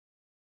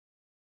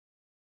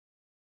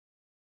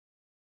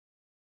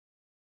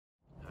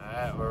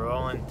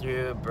rolling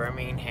through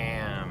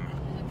Birmingham.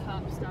 The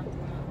cop stopped.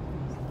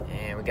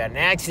 And we got an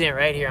accident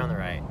right here on the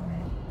right.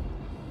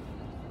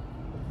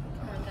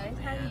 Guys,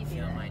 how do you do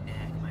Feel that?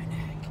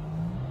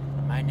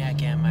 my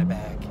neck and my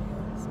back.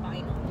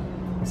 Spinal.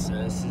 So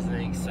this is the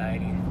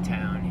exciting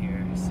town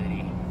here,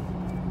 city.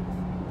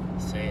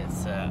 Say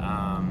it's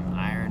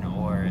iron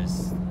ore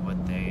is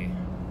what they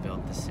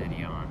built the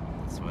city on.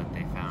 That's what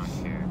they found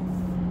here.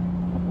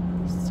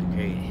 It's a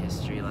great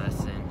history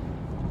lesson.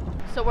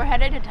 So we're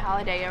headed to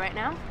Talladega right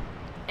now,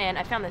 and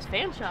I found this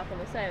fan shop on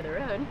the side of the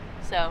road.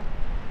 So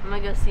I'm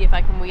gonna go see if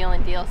I can wheel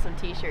and deal some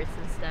t-shirts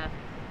and stuff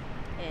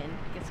and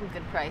get some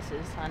good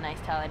prices on nice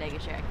Talladega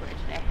shirt I can wear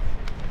today.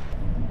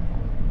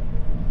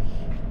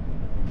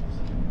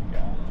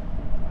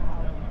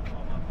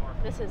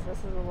 This is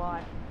a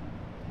lot.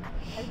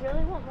 I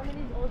really want one of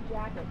these old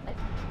jackets.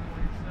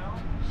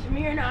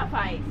 Smirnoff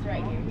Ice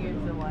right here.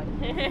 Here's the one.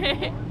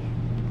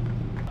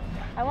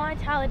 I want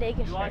a Talladega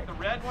shirt. You like the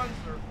red ones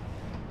or?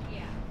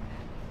 Yeah.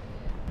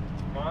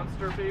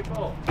 Monster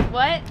people?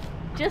 What?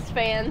 Just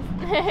fans.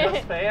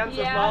 Just fans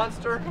Yeah. of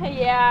Monster?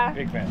 Yeah.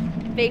 Big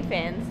fan. Big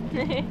fans.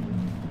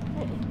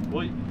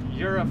 Well,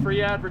 you're a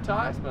free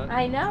advertisement.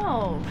 I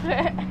know.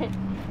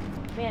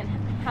 Man,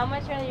 how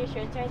much are your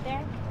shirts right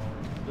there?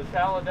 The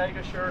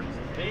Talladega shirts,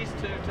 these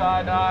two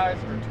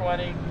tie-dyes are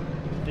 20.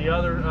 The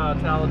other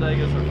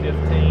Talladegas are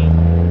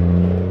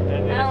 15.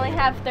 And I only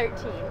have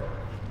 13.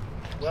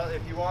 well,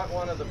 if you want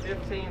one of the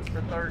 15s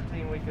for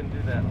 13, we can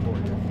do that for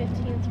you.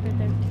 15s for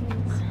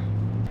 13s.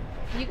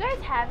 Do you guys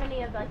have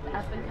any of like the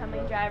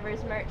up-and-coming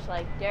drivers merch,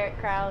 like Derek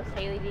Krause,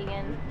 Haley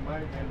Deegan?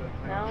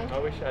 No? I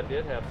wish I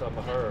did have some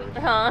of hers.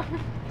 Huh?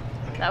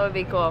 That would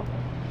be cool.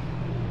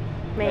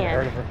 Never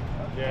heard of Man. her.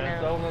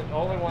 Yeah, the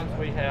only ones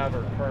we have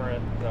are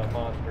current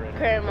Monster. Energy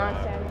Current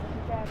drivers.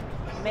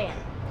 Monster. Man.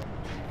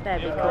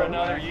 That'd be If for cool.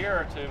 another year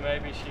or two,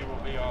 maybe she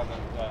will be on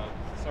the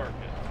circuit.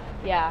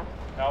 Yeah.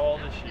 How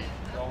old is she?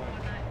 Only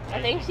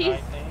I think 18,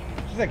 she's-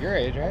 19? She's like your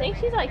age, I right? think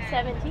she's like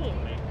 17.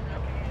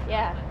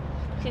 Yeah.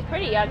 She's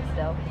pretty young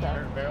still,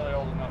 so. Barely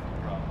old enough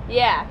to drive.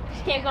 Yeah,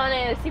 she can't go on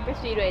any of the super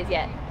speedways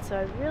yet. So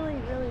I really,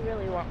 really,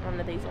 really want one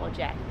of these old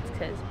jackets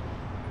because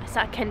I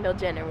saw Kendall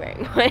Jenner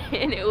wearing one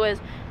and it was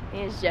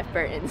Jeff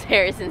Burton's,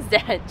 Harrison's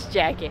dad's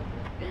jacket.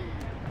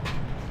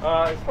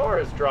 As far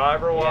as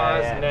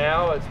driver-wise, Yeah, yeah.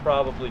 now it's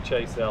probably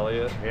Chase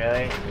Elliott.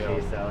 Really? Yeah.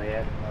 Chase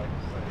Elliott?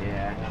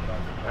 Yeah.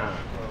 Huh.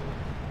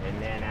 And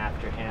then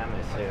after him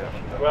is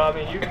who? Well, I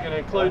mean, you can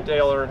include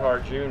Dale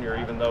Earnhardt Jr.,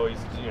 even though he's,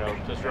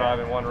 just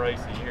driving one race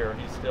a year.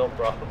 He's still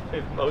probably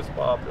the most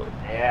popular.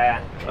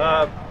 Yeah.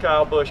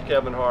 Kyle Busch,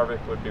 Kevin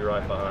Harvick would be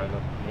right behind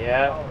him.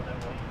 Yeah.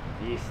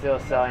 Do you still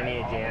sell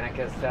any of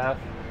Danica's stuff?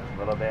 A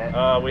little bit?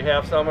 We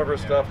have some of her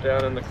stuff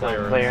down in the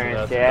clearance.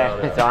 Clearance, that's yeah.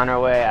 about it. It's on our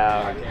way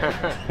out.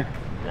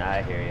 No,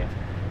 I hear you.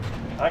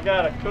 I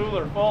got a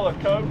cooler full of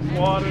Cokes,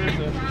 waters,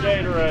 and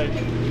Gatorade.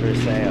 For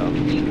sale.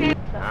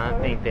 I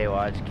don't think they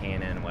watch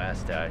K&N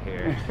West out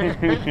here.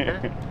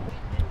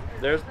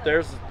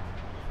 There's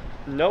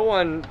no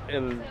one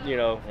in,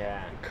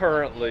 Yeah.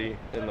 currently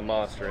in the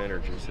Monster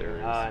Energy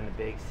series. Oh, in the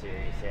big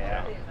series,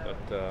 yeah. But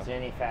Is there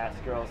any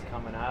fast girls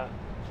coming up?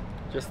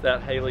 just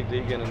that Haley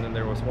Deegan, and then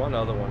there was one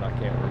other one, I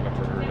can't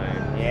remember her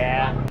name.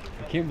 Yeah.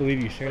 I can't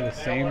believe you share the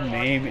same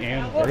name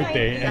and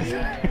birthday.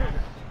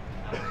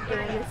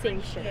 Wearing the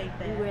same shirt.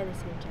 We wear the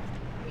same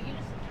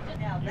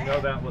jacket. You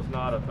know that was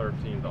not a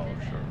 $13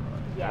 shirt,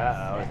 right?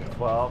 Yes. Was it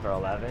 12 or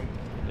 11?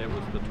 It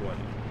was the 20.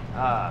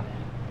 Ah.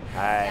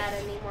 Dad,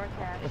 Alright. I need more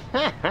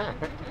cash.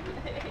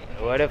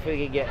 What if we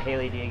could get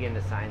Haley Deegan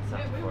to sign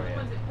something for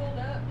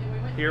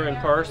you? Here in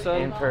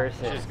person? In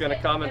person. She's going to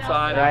come and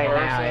sign Right in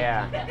person? now,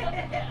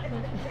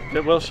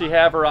 yeah. Will she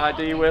have her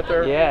ID with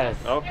her? Yes.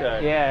 Okay.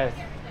 Yes.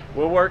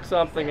 We'll work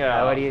something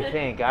out. What do you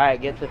think?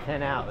 Alright, get the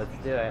pen out. Let's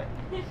do it.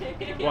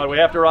 What, we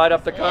have to write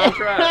up the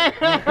contract?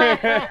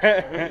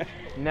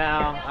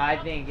 No, I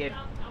think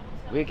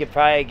we could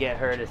probably get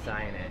her to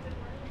sign it.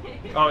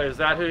 Oh, is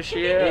that who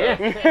she is?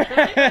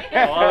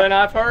 Yeah. Well, then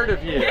I've heard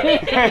of you.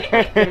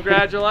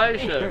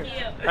 Congratulations.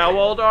 How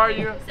old are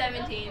you?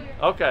 17.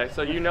 Okay,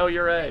 so you know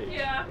your age.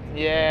 Yeah.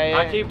 Yeah.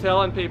 I keep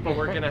telling people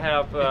we're going to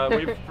have,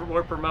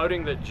 we're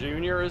promoting that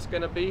Junior is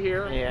going to be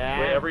here.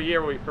 Yeah. Every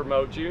year we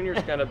promote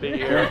Junior's going to be Yeah,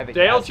 here. the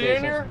Dale gas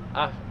station.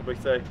 Jr.? We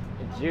say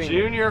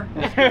Junior.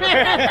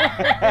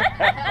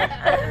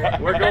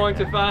 We're going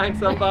to find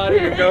somebody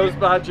who goes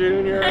by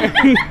Junior.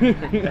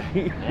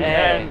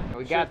 Hey,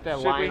 we got the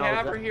Should we have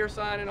Lionel's her here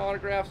signing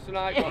autographs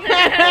tonight?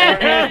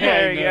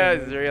 There he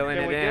goes, reeling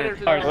Can we get her it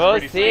to in. the- We'll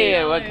Pretty see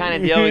sweet. what kind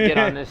of deal we get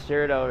on this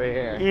shirt over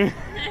here.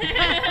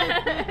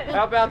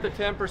 How about the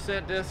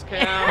 10%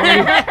 discount?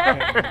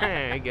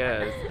 There he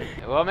goes.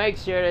 We'll make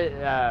sure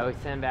that we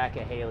send back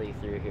a Haley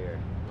through here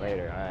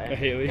later, alright?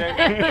 Haley.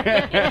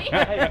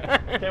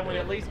 Hey, can we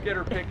at least get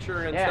her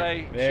picture and Yeah.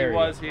 say There she we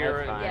was go. here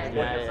That's fine. and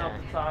Yeah, get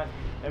something signed?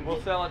 And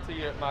we'll sell it to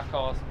you at my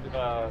cost.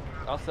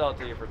 I'll sell it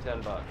to you for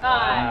 $10.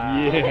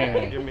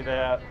 Yeah. Give me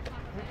that.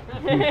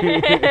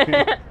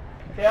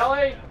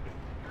 Kelly,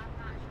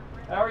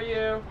 How are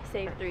you?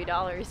 Saved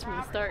 $3 from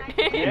the start.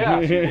 Yeah,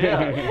 you should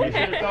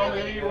have told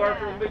me who you were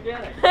from the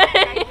beginning.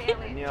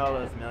 You knew all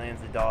those millions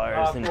of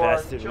dollars For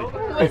invested would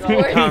children, Was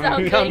worth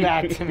something. come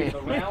back to me. The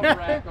round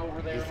rack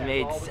over there Just has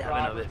made all the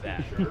 7 of it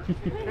back. drivers'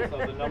 shirts. So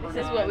the number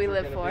This is what we 9s are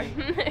live for.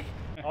 gonna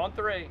be on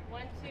 3.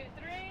 1, 2,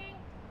 3.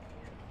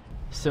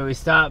 So we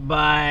stopped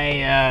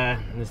by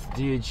this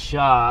dude's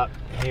shop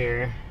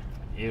here.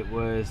 It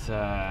was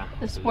The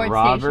sports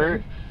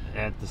Robert station.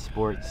 at the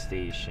sports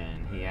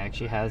station. He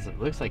actually has, it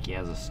looks like he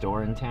has a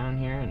store in town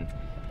here in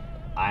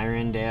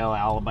Irondale,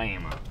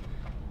 Alabama.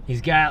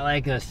 He's got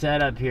like a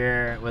setup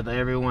here with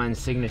everyone's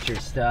signature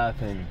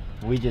stuff, and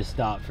we just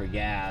stopped for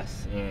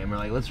gas, and we're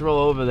like, let's roll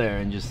over there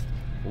and just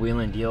wheel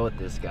and deal with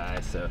this guy.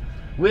 So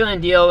wheel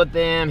and deal with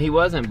them. He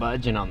wasn't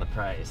budging on the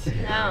price.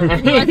 No,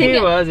 he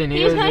wasn't.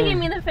 He was gonna give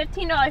me the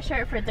 $15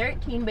 shirt for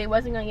 $13, but he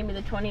wasn't gonna give me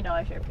the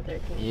 $20 shirt for $13.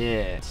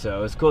 Yeah,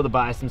 so it's cool to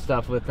buy some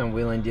stuff with them,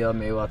 wheel and deal.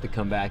 Maybe we'll have to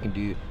come back and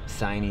do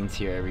signings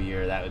here every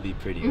year. That would be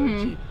pretty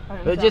OG.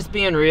 But just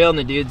being real, and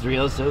the dude's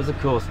real, so it was a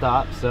cool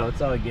stop, so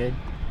it's all good.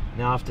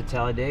 Now off to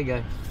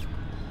Talladega.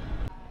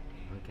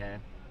 Okay.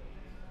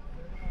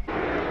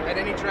 At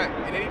any track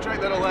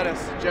that'll let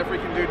us, Jeffrey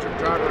can do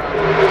drive around.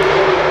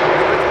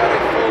 It's got a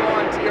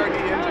full-on TRD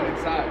engine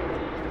inside.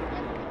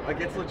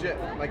 Like, it's legit.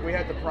 Like, we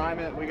had to prime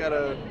it. We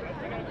gotta,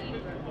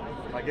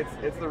 like,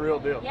 it's the real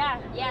deal. Yeah,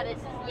 this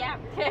is, yeah.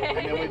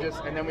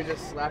 and then we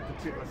just slapped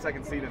a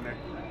second seat in there.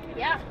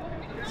 Yeah.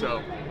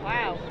 So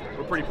Wow.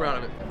 we're pretty proud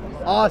of it.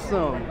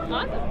 Awesome.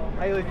 Awesome.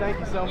 Haley, thank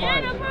you so much. Yeah,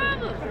 no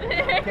problem.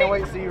 Can't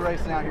wait to see you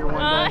racing out here one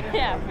day.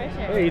 Yeah, for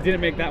sure. Hey, you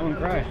didn't make that one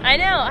cry. I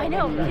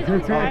know. Kids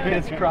always cry.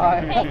 Kids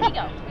cry. Hey, here you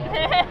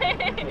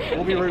go.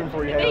 We'll be rooting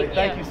for you, Haley.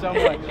 Thank you so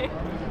much.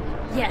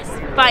 Yes,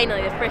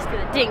 finally, the first kid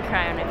that didn't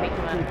cry when I picked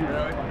him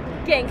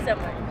up. Getting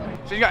somewhere.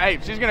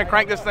 She's gonna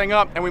crank this thing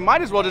up, and we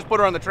might as well just put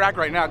her on the track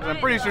right now, because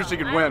I'm pretty sure she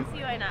could I win. don't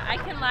see why not. I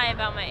can lie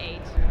about my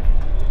age.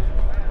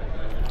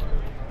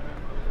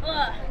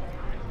 Ugh.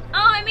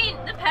 Oh, I mean,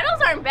 the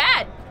pedals aren't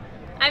bad.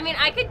 I mean,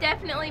 I could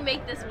definitely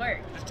make this work.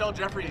 Just tell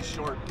Jeffrey he's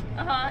short.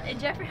 And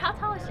Jeffrey, how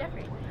tall is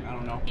Jeffrey? I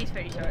don't know. He's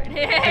pretty short.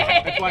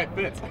 That's why it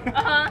fits.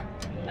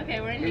 Okay,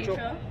 we're in neutral.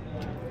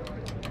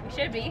 We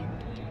should be.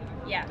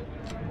 Yeah,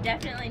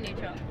 definitely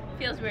neutral.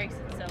 Feels weird 'cause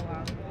it's so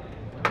long.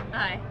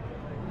 Hi.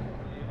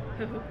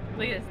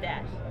 Look at this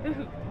dash.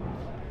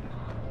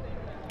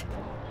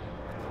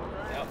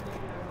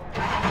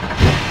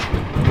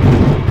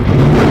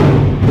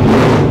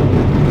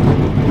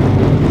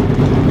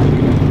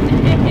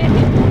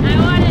 I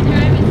want to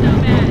drive it so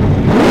bad.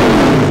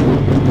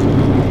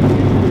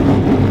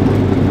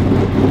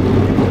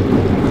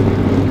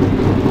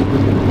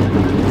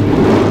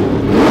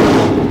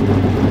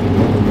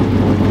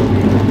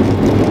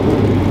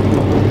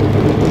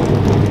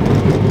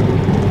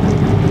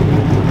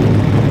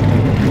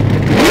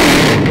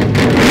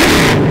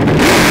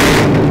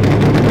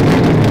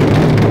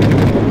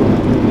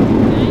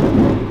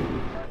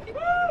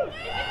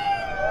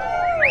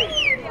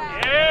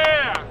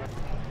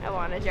 I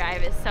want to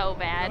drive it so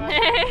bad.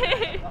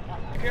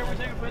 Can we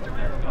take a picture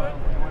real quick?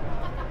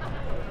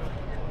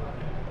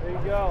 There you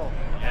go.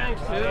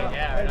 Thanks, dude.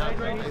 Yeah, Hey, right on.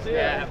 great to see you.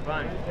 Yeah, have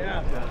fun.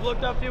 Yeah, I've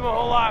looked up to you my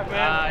whole life,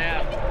 man.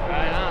 Yeah.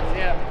 Right on. See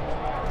ya.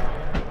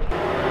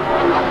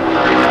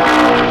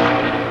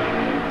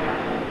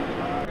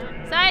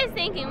 So I was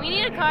thinking we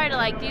need a car to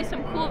like do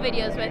some cool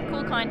videos with,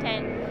 cool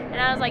content. And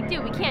I was like,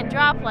 dude, we can't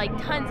drop like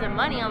tons of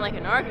money on like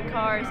an ARCA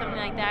car or something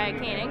like that, a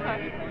K&N car.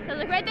 So I was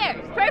like, right there,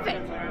 it's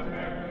perfect.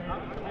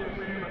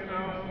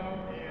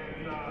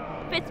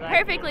 Fits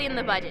perfectly in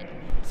the budget.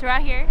 So we're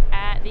out here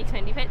at the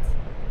Xfinity pits.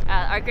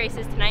 Our race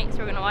is tonight, so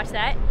we're gonna watch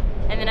that.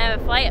 And then I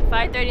have a flight at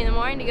 5:30 in the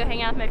morning to go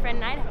hang out with my friend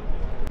in Idaho.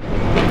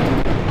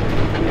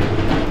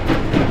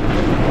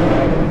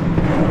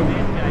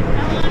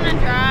 I wanna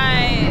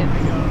drive.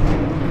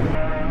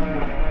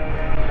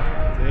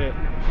 That's it.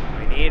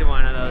 We need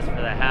one of those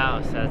for the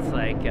house. That's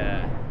like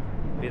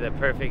be the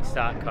perfect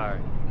stock car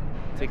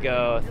to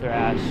go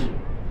thrash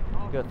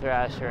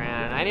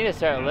around. I need to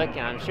start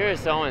looking. I'm sure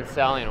someone's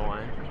selling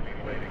one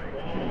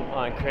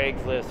on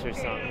Craigslist or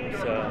something.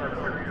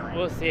 So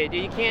we'll see.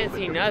 Dude, you can't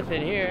see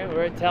nothing here.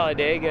 We're at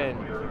Talladega,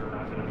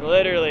 and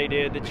literally,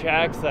 dude, the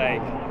track's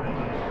like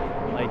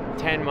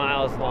 10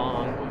 miles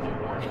long.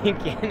 You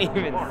can't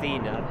even see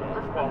nothing.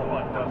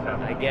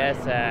 I guess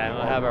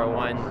we'll have our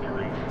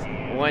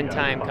one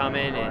time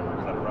coming, and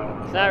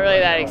it's not really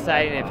that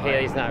exciting if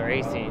Haley's not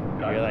racing.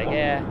 You're like,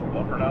 yeah,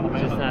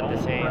 it's just not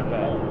the same,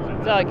 but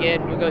it's all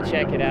good. We'll go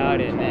check it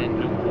out and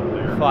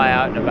then fly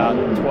out in about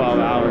 12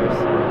 hours.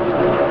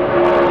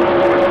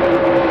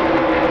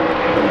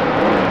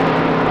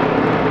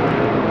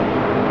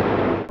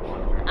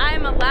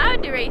 I'm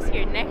allowed to race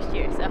here next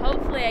year, so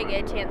hopefully I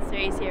get a chance to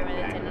race here, whether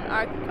it's in an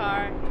ARCA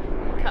car,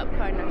 Cup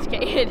car, no, I'm just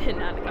kidding,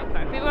 not a Cup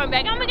car. People are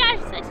like, oh my gosh,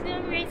 it's actually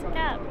going to be racing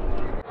Cup.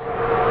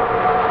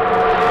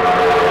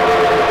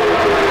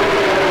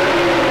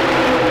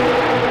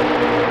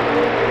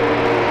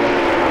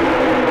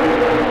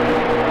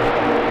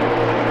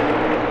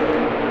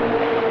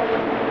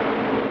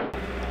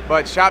 But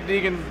but Shop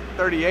Deegan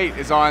 38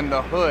 is on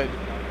the hood,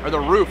 or the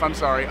roof, I'm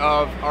sorry,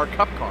 of our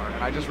Cup car,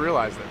 and I just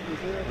realized it.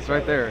 It's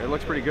right there. It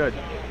looks pretty good.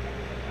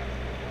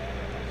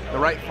 The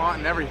right font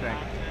and everything.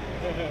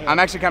 I'm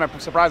actually kind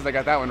of surprised I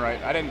got that one right.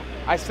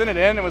 I sent it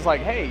in and was like,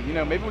 hey, you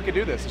know, maybe we could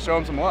do this to show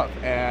them some love.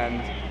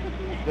 And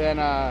then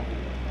I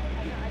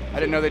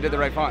didn't know they did the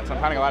right font, so I'm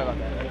kind of glad about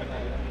that.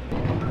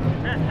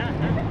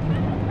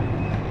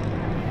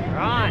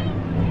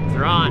 Ron. It's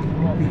Ron.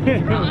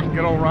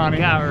 Good old Ronnie.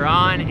 We got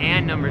Ron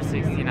and number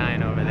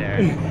 69 over there.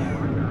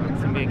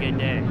 It's gonna be a good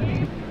day.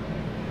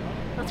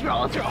 Let's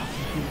roll, let's roll.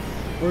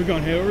 Where we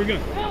going, Haley? Where we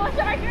going? Oh, what's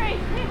our race?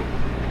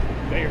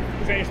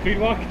 Is that your speed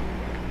walk?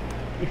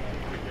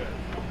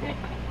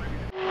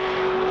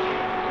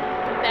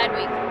 Bad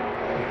week.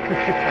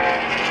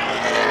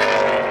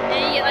 And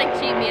you get like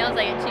cheap meals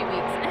like in 2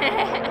 weeks.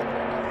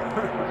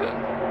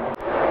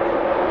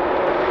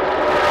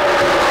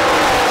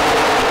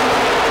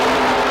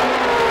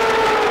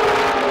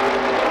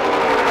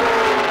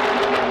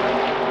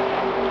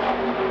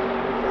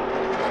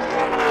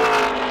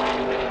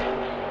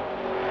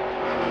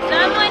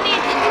 Someone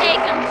needs to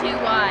take them too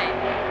wide.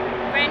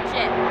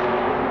 Friendship.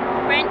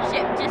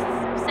 Friendship. Just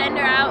send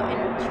her out and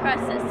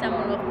trust that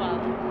someone will follow.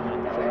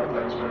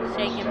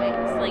 Shake and bake,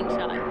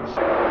 slingshot.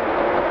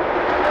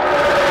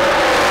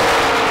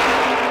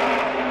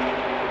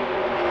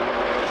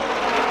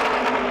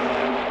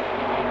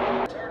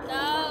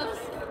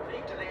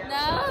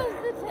 Nose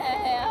the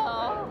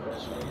tail.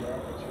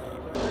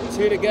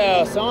 2 to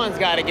go. Someone's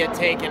got to get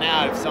taken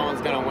out if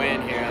someone's going to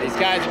win here. These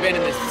guys have been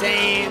in the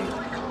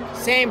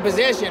same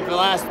position for the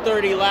last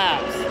 30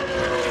 laps.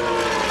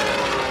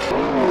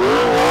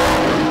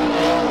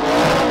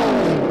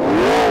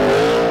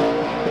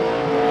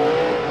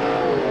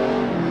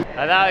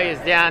 I thought he was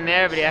down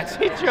there, but he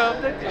actually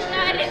drove the car.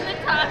 Not in the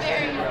top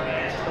area.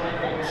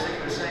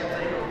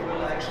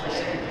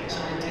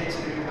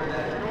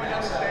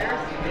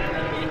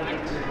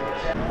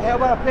 How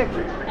about a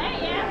picture?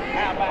 Hey, yeah.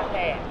 How about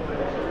that?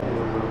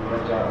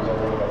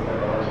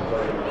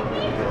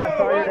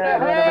 What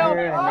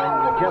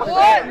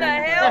the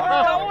hell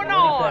is going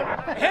on?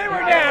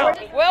 Hammer down!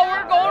 Well,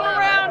 we're going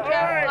around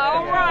here.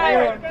 All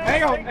right.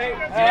 Hang on.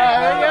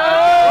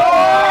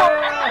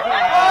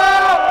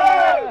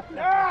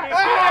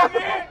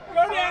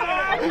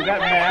 Is that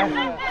mad?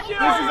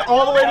 This is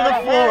all the way to the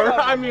floor.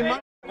 I mean,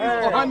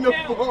 on the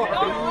floor.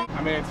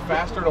 I mean, it's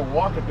faster to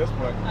walk at this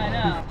point. I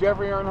know.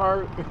 Jeffrey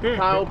Earnhardt,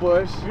 Kyle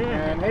Busch,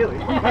 and Haley.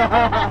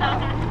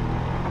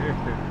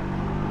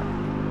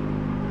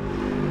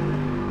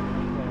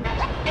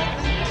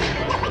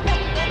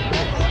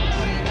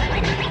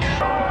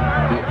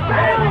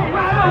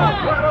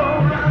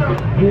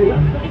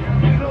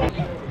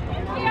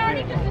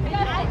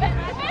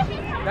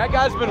 That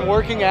guy's been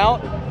working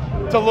out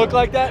to look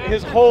like that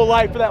his whole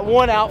life for that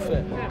one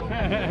outfit.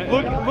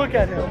 Look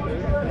at him.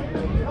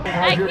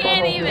 I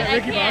can't even. I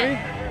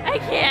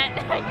can't.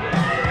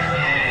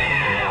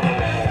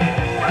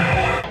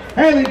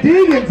 Haley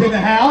Deegan's in the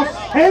house.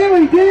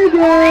 Haley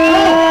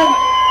Deegan!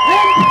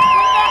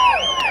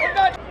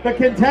 The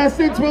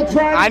contestants will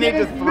try I to need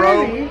get to as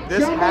throw many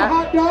this jumbo hat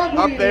hot dog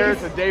up there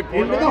wings to Dave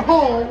into Portnoy. the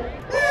hole.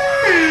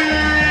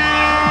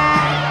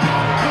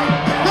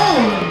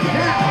 Holy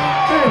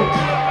cow!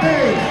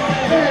 Hey!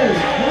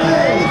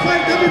 Looks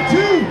like number 2.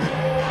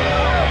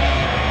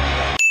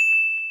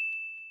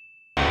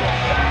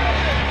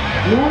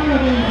 One of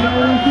these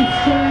guys is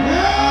saying,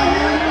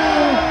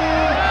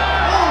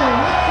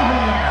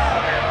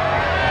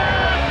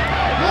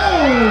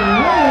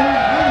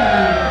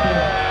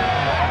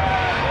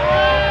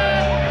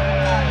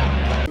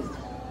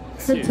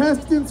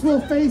 contestants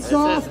will face This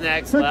off is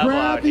next to level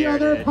grab out the here,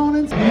 other dude.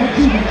 opponents.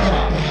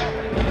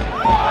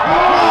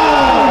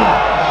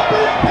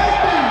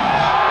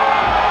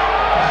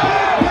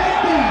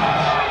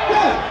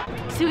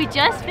 So we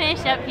just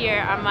finished up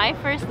here on my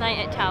first night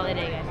at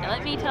Talladega. Now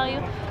let me tell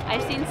you,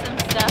 I've seen some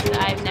stuff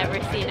that I've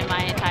never seen in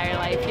my entire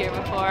life here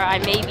before. I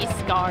may be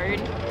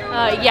scarred.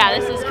 Yeah,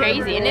 this is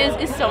crazy, and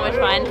it's so much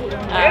fun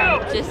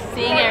just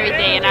seeing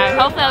everything. And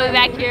hopefully I'll be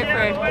back here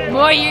for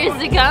more years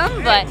to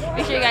come. But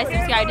make sure you guys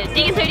subscribe to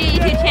Deegan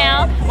 38 YouTube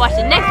channel. Watch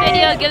the next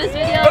video. Give this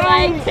video a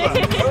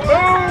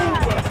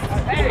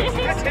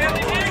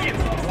like.